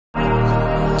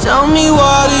Tell me,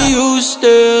 why do you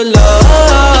still love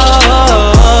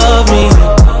me?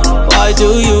 Why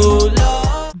do you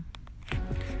love?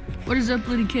 What is up,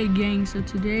 Little K gang? So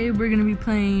today we're gonna be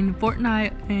playing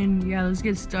Fortnite, and yeah, let's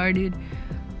get started.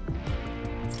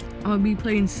 I'm gonna be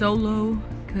playing solo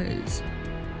because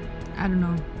I don't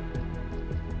know.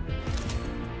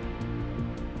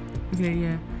 Okay,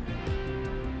 yeah.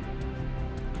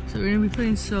 So we're gonna be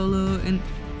playing solo, and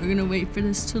we're gonna wait for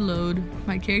this to load.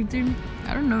 My character,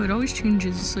 I don't know, it always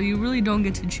changes, so you really don't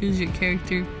get to choose your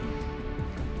character.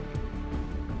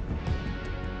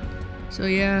 So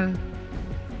yeah.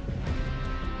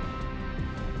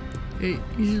 It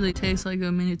usually takes like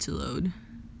a minute to load.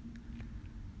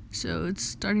 So it's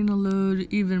starting to load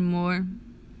even more.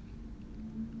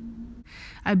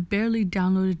 I barely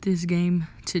downloaded this game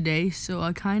today, so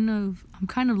I'm kind of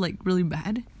like really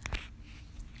bad.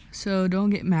 So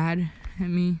don't get mad at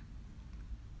me.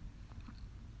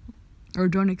 Or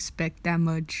don't expect that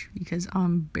much because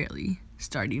I'm barely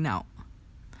starting out.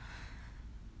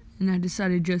 And I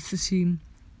decided just to see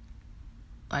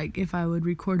like if I would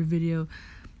record a video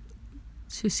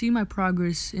to see my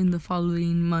progress in the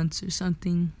following months or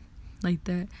something like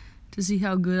that, to see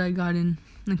how good I got in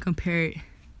and compare it.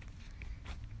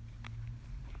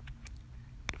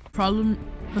 Problem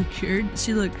occurred.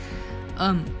 See, look,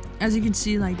 as you can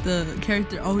see, like the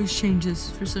character always changes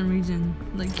for some reason.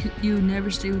 Like you never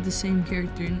stay with the same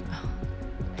character. And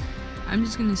I'm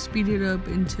just gonna speed it up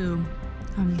until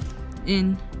I'm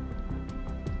in.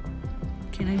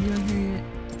 Can I join her yet?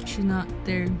 She's not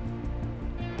there.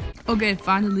 Okay,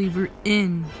 finally we're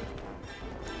in.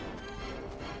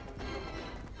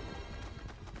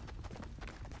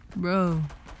 Bro, you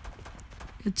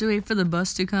have to wait for the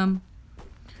bus to come,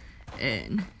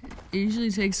 and it usually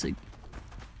takes like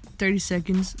 30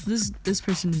 seconds. This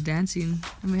person is dancing.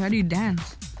 I mean, how do you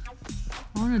dance?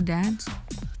 I wanna dance.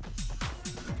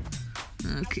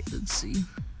 Okay, let's see.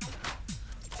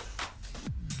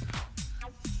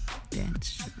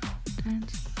 Dance,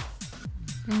 dance.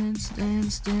 Dance,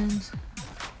 dance, dance.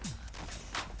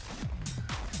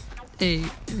 Hey,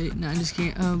 no, I'm just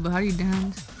kidding. But how do you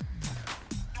dance?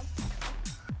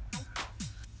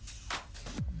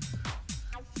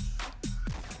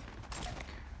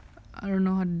 I don't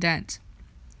know how to dance.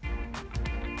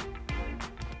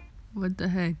 What the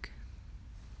heck?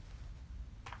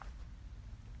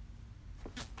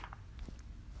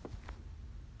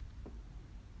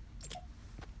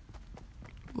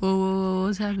 Whoa,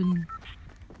 what's happening?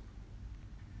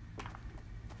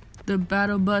 The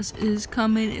battle bus is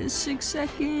coming in 6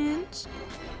 seconds.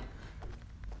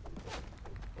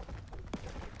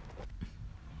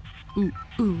 Ooh.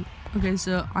 Okay,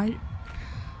 so I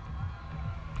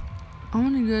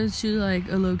want to go to like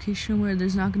a location where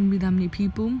there's not going to be that many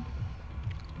people.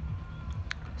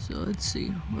 So let's see,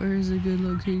 where is a good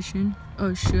location?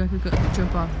 Oh shoot, I could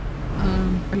jump off.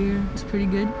 Right here, it's pretty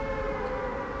good.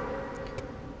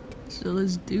 So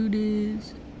let's do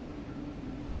this.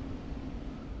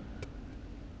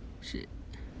 Shit.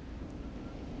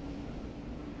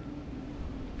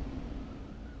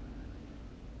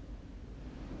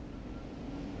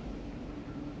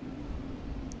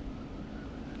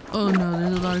 Oh no,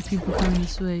 there's a lot of people coming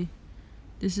this way.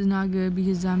 This is not good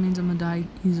because that means I'm gonna die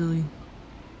easily.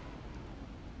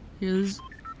 I'm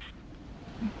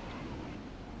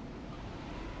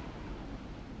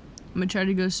gonna try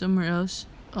to go somewhere else.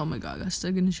 Oh my god, I got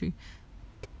stuck in the tree.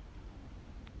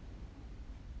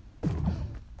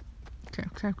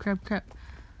 Crap.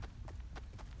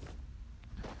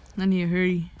 I need to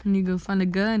hurry. I need to go find a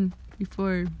gun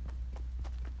before.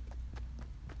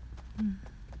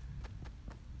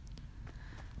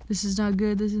 This is not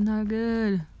good.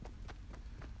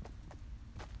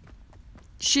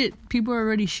 Shit, people are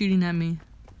already shooting at me.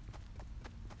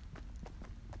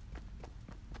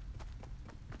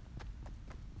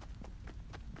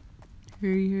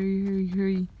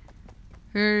 Hurry.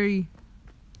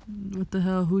 What the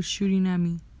hell? Who's shooting at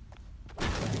me?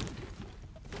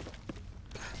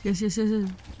 Yes. I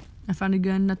found a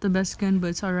gun. Not the best gun,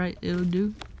 but it's alright. It'll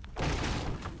do.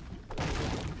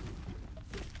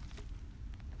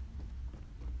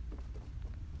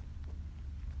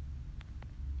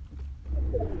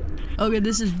 Okay,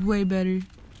 this is way better.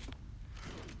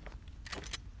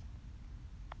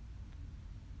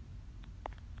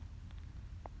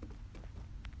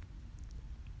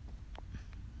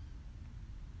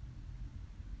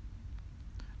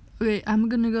 Okay, I'm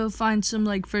gonna go find some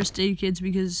like first aid kits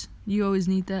because you always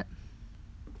need that.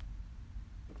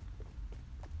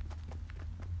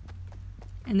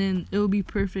 And then it will be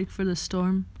perfect for the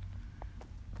storm.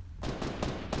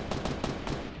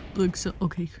 Look, so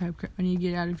okay, crap. I need to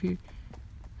get out of here.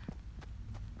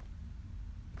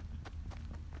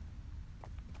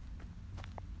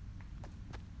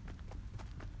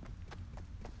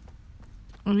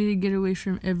 I need to get away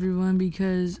from everyone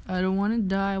because I don't want to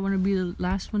die. I want to be the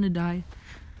last one to die.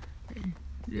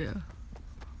 Yeah.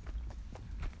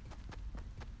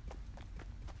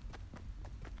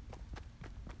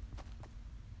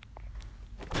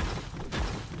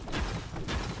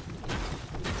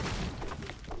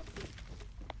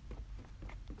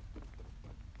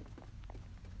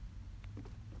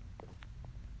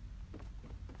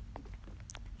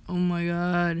 Oh my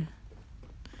god.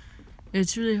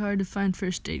 It's really hard to find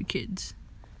first aid kits.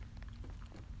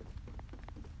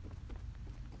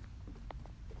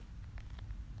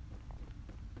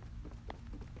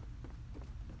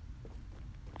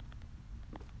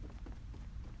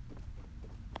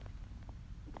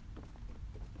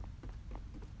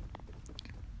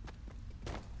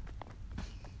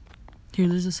 Here,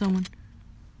 there's someone.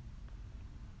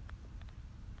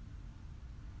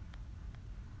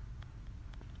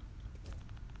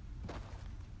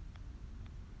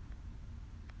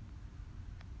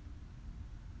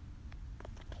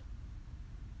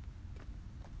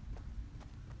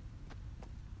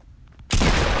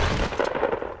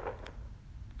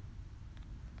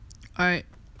 Alright.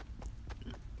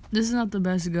 This is not the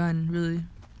best gun, really.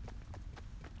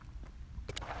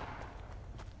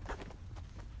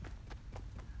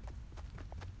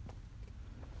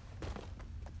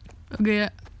 Okay, yeah.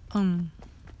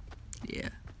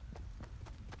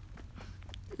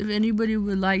 If anybody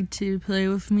would like to play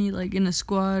with me, like in a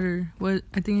squad or what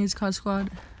I think it's called squad,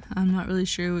 I'm not really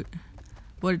sure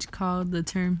what it's called, the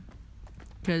term.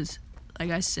 Because,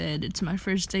 like I said, it's my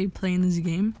first day playing this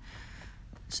game.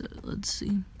 So, let's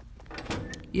see.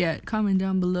 Yeah, comment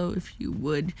down below if you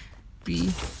would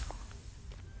be...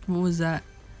 What was that?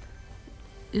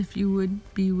 If you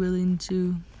would be willing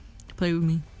to play with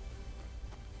me.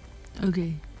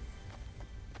 Okay.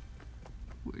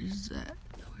 Where is that?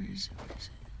 Where is it? Where is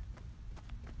it?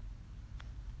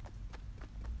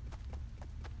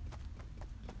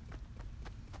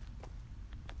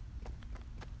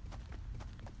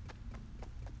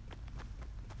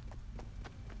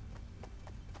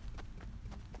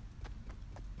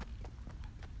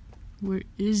 Where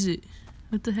is it?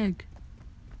 What the heck?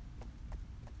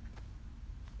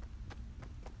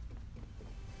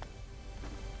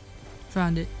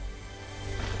 Found it.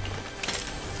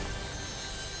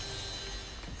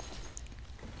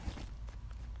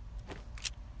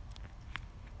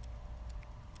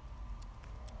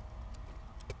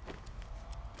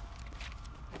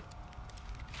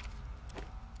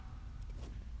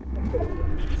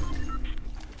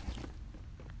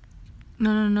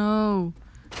 No.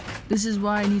 This is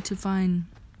why I need to find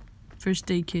first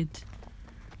aid kit.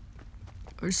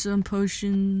 Or some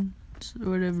potions or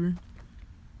whatever.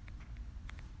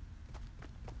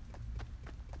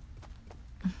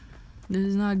 This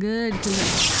is not good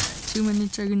because 2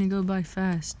 minutes are gonna go by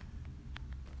fast.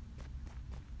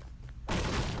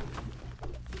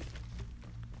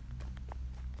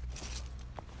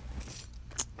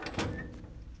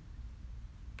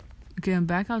 Okay, I'm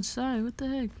back outside. What the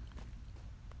heck?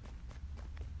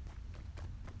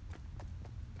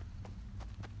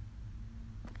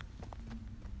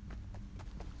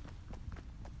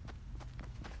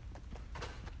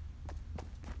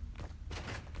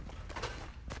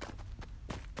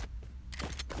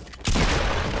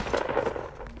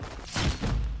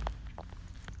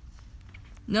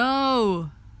 No!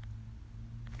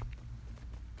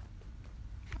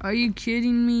 Are you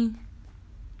kidding me?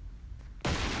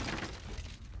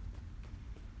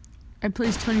 I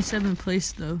placed 27th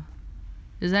place though.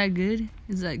 Is that good?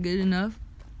 Is that good enough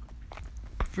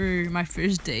for my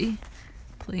first day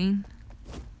playing?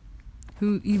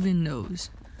 Who even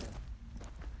knows?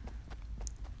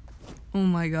 Oh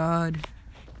my god.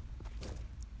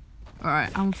 Alright,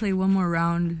 I'm gonna play one more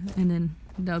round and then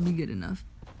that'll be good enough.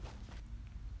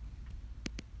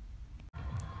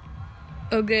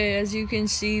 Okay, as you can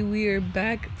see, we are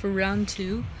back for round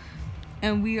 2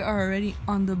 and we are already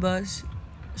on the bus.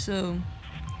 So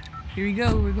here we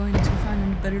go. We're going to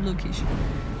find a better location.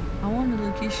 I want a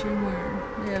location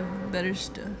where they have better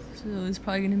stuff. So it's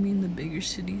probably gonna be in the bigger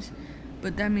cities.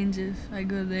 But that means if I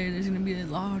go there, there's gonna be a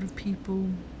lot of people.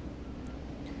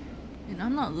 And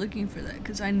I'm not looking for that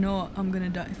because I know I'm gonna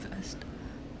die fast.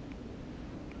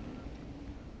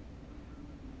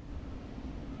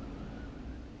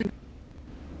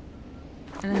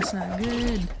 And that's not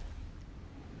good.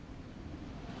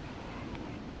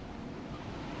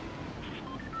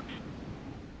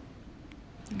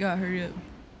 Gotta hurry up.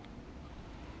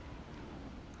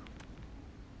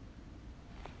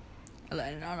 I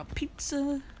landed on a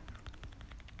pizza.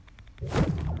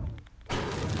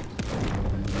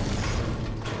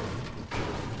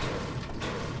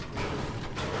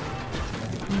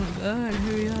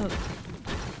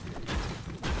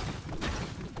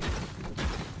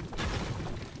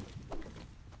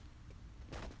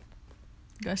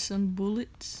 Got some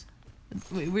bullets.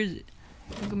 Wait, where is it?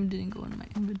 How come it didn't go in my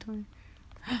inventory?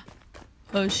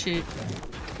 Oh shit.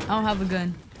 I don't have a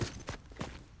gun.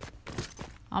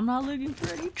 I'm not looking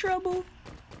for any trouble.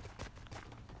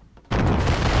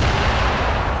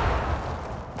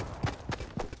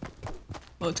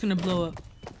 Oh, it's gonna blow up.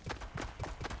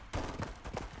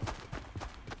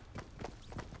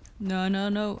 No, no,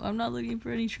 no. I'm not looking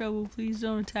for any trouble. Please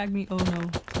don't attack me. Oh no,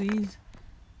 please.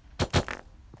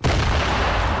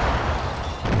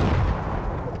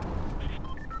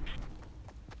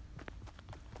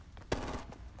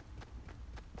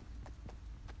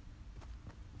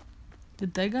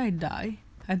 Did that guy die?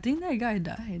 I think that guy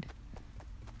died.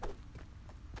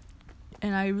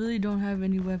 And I really don't have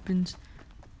any weapons.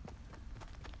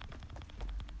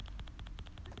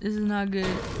 This is not good.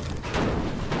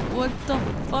 What the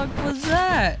fuck was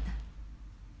that?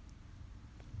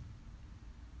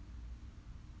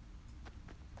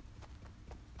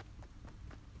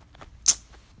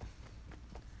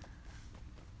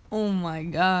 Oh my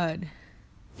god.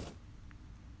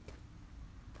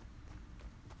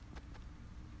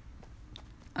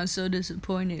 I'm so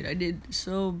disappointed. I did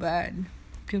so bad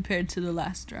compared to the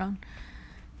last round.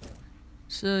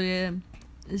 So yeah,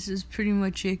 this is pretty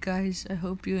much it, guys. I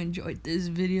hope you enjoyed this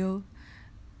video.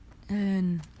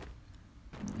 And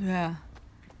yeah,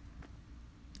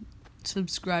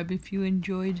 subscribe if you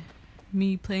enjoyed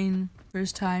me playing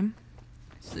first time.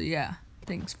 So yeah,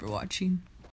 thanks for watching.